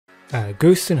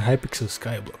Ghosts in Hypixel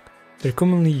Skyblock. They're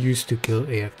commonly used to kill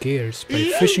AFKers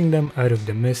by fishing them out of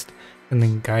the mist and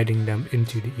then guiding them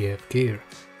into the AFKer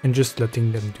and just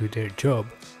letting them do their job.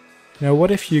 Now what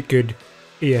if you could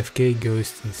AFK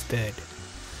Ghost instead?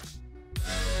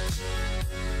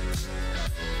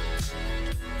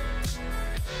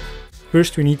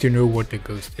 First we need to know what the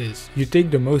ghost is. You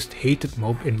take the most hated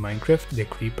mob in Minecraft, the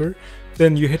creeper,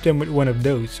 then you hit him with one of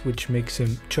those, which makes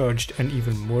him charged and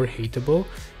even more hateable,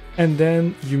 and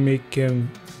then you make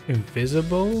him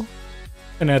invisible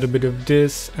and add a bit of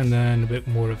this and then a bit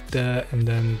more of that and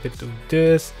then a bit of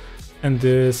this and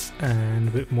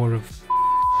a bit more of.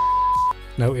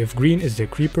 Now if green is the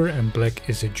creeper and black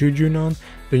is a Jujunon,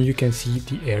 then you can see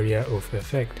the area of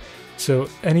effect. So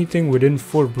anything within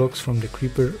 4 blocks from the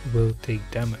creeper will take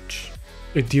damage.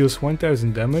 It deals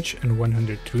 1000 damage and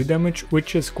 100 true damage,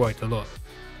 which is quite a lot.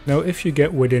 Now if you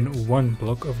get within 1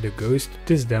 block of the ghost,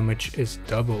 this damage is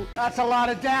doubled. That's a lot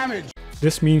of damage!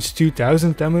 This means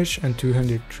 2000 damage and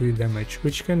 200 true damage,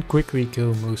 which can quickly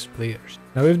kill most players.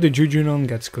 Now if the Jujunon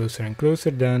gets closer and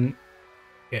closer, then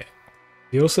yeah.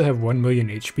 They also have 1 million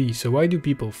HP, so why do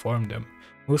people farm them?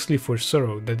 Mostly for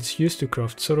sorrow, that is used to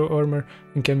craft sorrow armor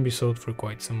and can be sold for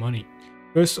quite some money.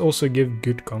 Ghosts also give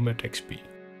good combat XP.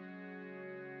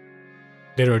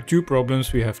 There are 2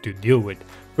 problems we have to deal with.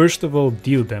 First of all,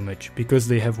 deal damage, because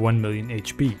they have 1 million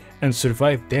HP, and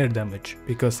survive their damage,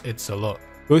 because it's a lot.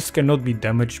 Ghosts cannot be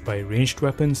damaged by ranged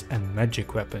weapons and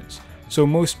magic weapons, so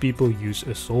most people use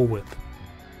a soul whip.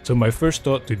 So my first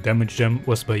thought to damage them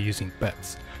was by using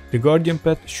pets. The Guardian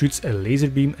pet shoots a laser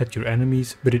beam at your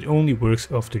enemies, but it only works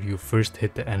after you first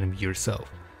hit the enemy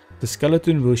yourself. The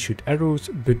skeleton will shoot arrows,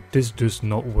 but this does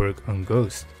not work on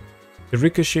ghosts. The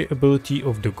ricochet ability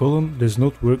of the golem does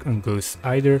not work on ghosts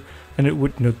either, and it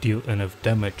would not deal enough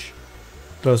damage.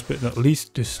 Last but not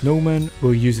least, the snowman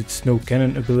will use its snow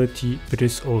cannon ability, but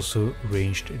is also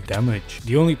ranged damage.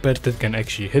 The only pet that can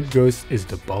actually hit ghosts is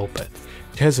the ball pet.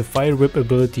 It has a fire whip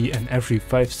ability, and every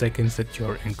 5 seconds that you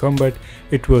are in combat,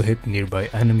 it will hit nearby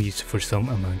enemies for some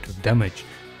amount of damage.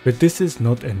 But this is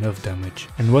not enough damage,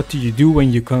 and what do you do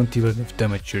when you can't deal enough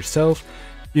damage yourself?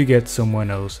 You get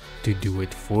someone else to do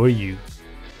it for you.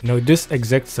 Now this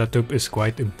exact setup is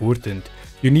quite important.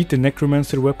 You need the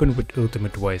necromancer weapon with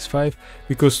ultimate wise 5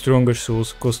 because stronger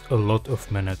souls cost a lot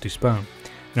of mana to spawn.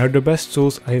 Now the best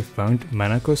souls I have found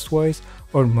mana cost wise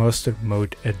are master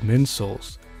mode admin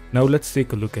souls. Now let's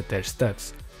take a look at their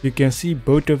stats. You can see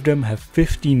both of them have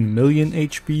 15 million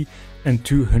HP and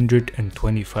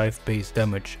 225 base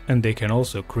damage, and they can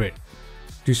also crit.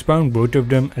 To spawn both of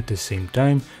them at the same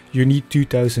time, you need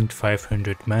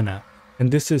 2500 mana, and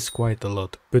this is quite a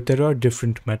lot, but there are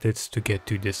different methods to get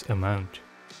to this amount.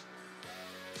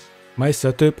 My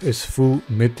setup is full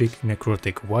mythic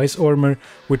necrotic wise armor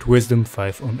with wisdom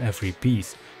 5 on every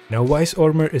piece. Now wise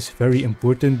armor is very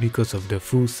important because of the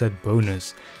full set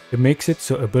bonus. It makes it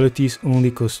so abilities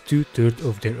only cost 2/3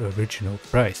 of their original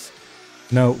price.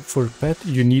 Now for pet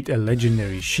you need a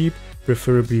legendary sheep,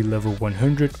 preferably level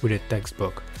 100 with a text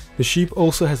box. The sheep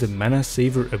also has a mana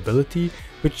saver ability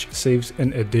which saves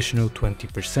an additional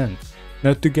 20%.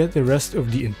 Now to get the rest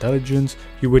of the intelligence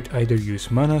you would either use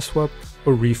mana swap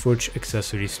or reforge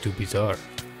accessories to Bizarre.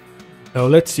 Now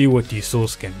let's see what these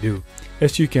souls can do.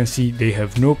 As you can see, they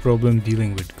have no problem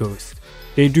dealing with ghosts.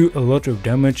 They do a lot of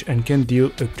damage and can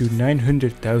deal up to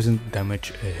 900,000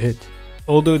 damage a hit.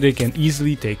 Although they can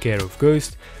easily take care of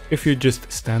ghosts, if you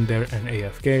just stand there and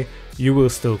AFK, you will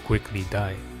still quickly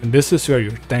die. And this is where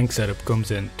your tank setup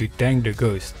comes in to tank the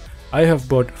ghost. I have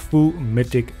bought full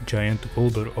mythic giant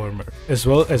goldor armor, as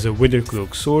well as a wither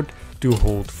cloak sword to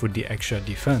hold for the extra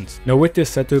defense. Now with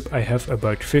this setup I have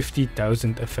about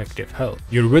 50,000 effective health.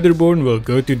 Your witherborn will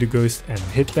go to the ghost and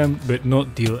hit them but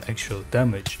not deal actual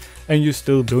damage, and you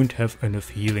still don't have enough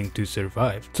healing to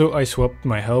survive. So I swapped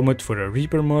my helmet for a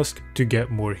reaper mask to get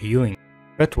more healing.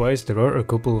 Pet wise there are a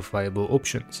couple of viable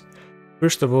options.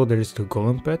 First of all there is the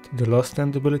golem pet. The last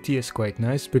stand ability is quite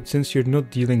nice, but since you're not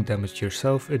dealing damage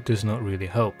yourself it does not really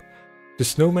help. The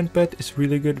snowman pet is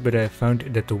really good, but I have found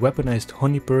that the weaponized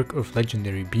honey perk of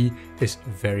legendary bee is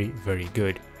very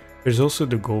good. There's also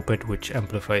the gold pet which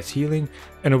amplifies healing,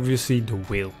 and obviously the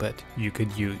whale pet you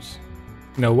could use.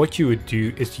 Now what you would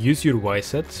do is use your Y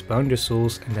set, spawn the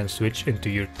souls and then switch into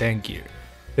your tank gear.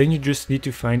 Then you just need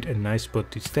to find a nice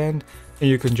spot to stand, and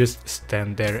you can just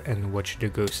stand there and watch the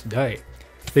ghost die.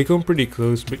 They come pretty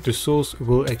close, but the souls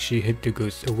will actually hit the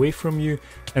ghost away from you,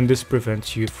 and this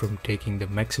prevents you from taking the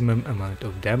maximum amount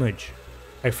of damage.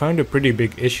 I found a pretty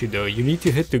big issue though. You need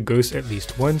to hit the ghost at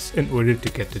least once in order to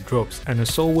get the drops, and a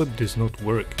soul whip does not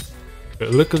work.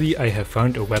 But luckily I have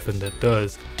found a weapon that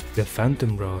does, the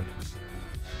phantom rod.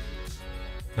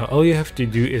 Now all you have to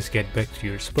do is get back to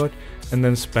your spot and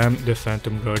then spam the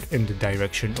phantom rod in the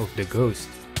direction of the ghost.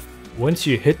 Once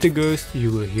you hit the ghost,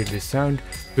 you will hear the sound,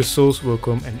 the souls will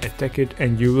come and attack it,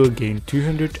 and you will gain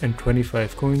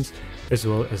 225 coins as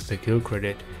well as the kill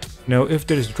credit. Now if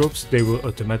there's drops, they will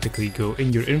automatically go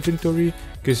in your inventory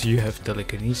because you have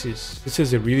telekinesis. This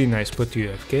is a really nice spot to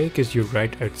AFK because you're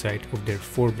right outside of their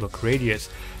 4 block radius.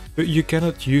 But you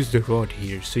cannot use the rod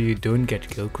here, so you don't get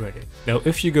kill credit. Now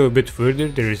if you go a bit further,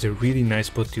 there is a really nice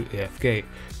spot to AFK,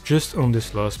 just on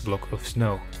this last block of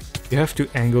snow. You have to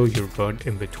angle your rod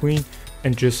in between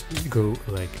and just go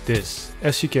like this.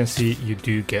 As you can see, you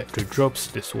do get the drops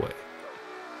this way.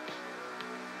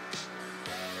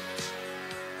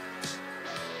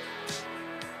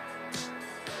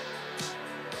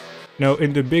 Now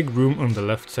in the big room on the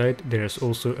left side, there is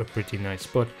also a pretty nice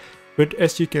spot. But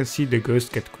as you can see, the ghosts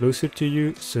get closer to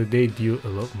you, so they deal a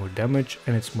lot more damage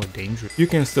and it's more dangerous. You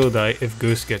can still die if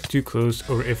ghosts get too close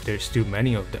or if there's too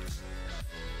many of them.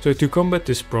 So to combat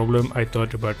this problem, I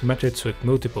thought about methods with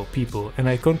multiple people, and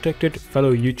I contacted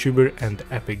fellow YouTuber and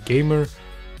epic gamer,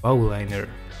 Powliner.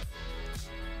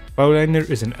 Powliner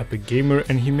is an epic gamer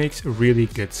and he makes really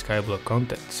good Skyblock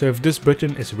content, so if this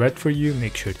button is red for you,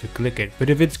 make sure to click it, but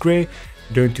if it's grey,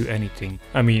 don't do anything.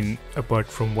 I mean, apart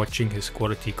from watching his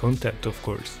quality content, of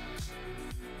course.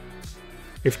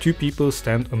 If 2 people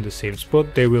stand on the same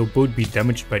spot, they will both be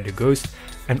damaged by the ghost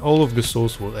and all of the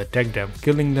souls will attack them,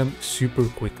 killing them super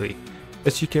quickly.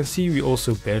 As you can see, we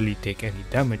also barely take any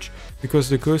damage because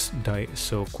the ghosts die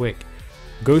so quick.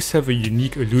 Ghosts have a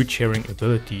unique loot sharing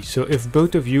ability, so if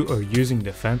both of you are using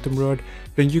the phantom rod,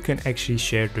 then you can actually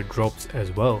share the drops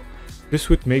as well. This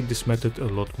would make this method a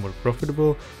lot more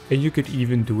profitable, and you could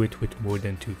even do it with more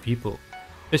than 2 people.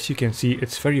 As you can see,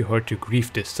 it's very hard to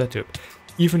grief this setup.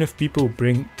 Even if people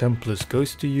bring 10 plus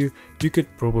ghosts to you, you could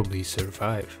probably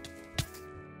survive.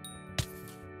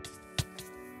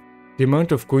 The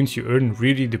amount of coins you earn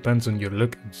really depends on your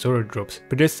luck and sword drops,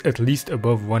 but it's at least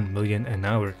above 1 million an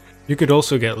hour. You could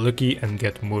also get lucky and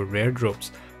get more rare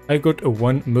drops. I got a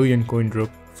 1 million coin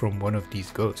drop from one of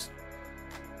these ghosts.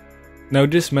 Now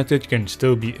this method can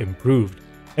still be improved,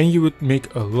 and you would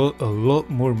make a lot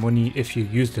more money if you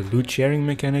use the loot sharing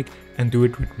mechanic and do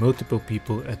it with multiple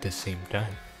people at the same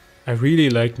time. I really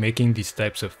like making these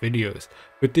types of videos,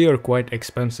 but they are quite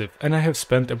expensive and I have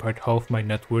spent about half my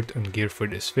net worth on gear for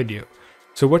this video.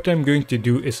 So what I'm going to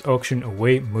do is auction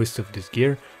away most of this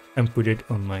gear and put it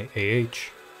on my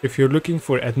AH. If you're looking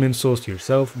for admin souls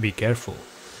yourself, be careful.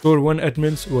 Core 1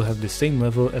 admins will have the same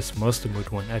level as Master Mode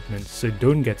 1 admins, so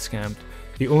don't get scammed.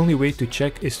 The only way to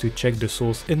check is to check the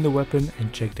souls in the weapon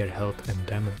and check their health and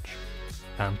damage.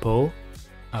 Sample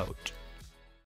out.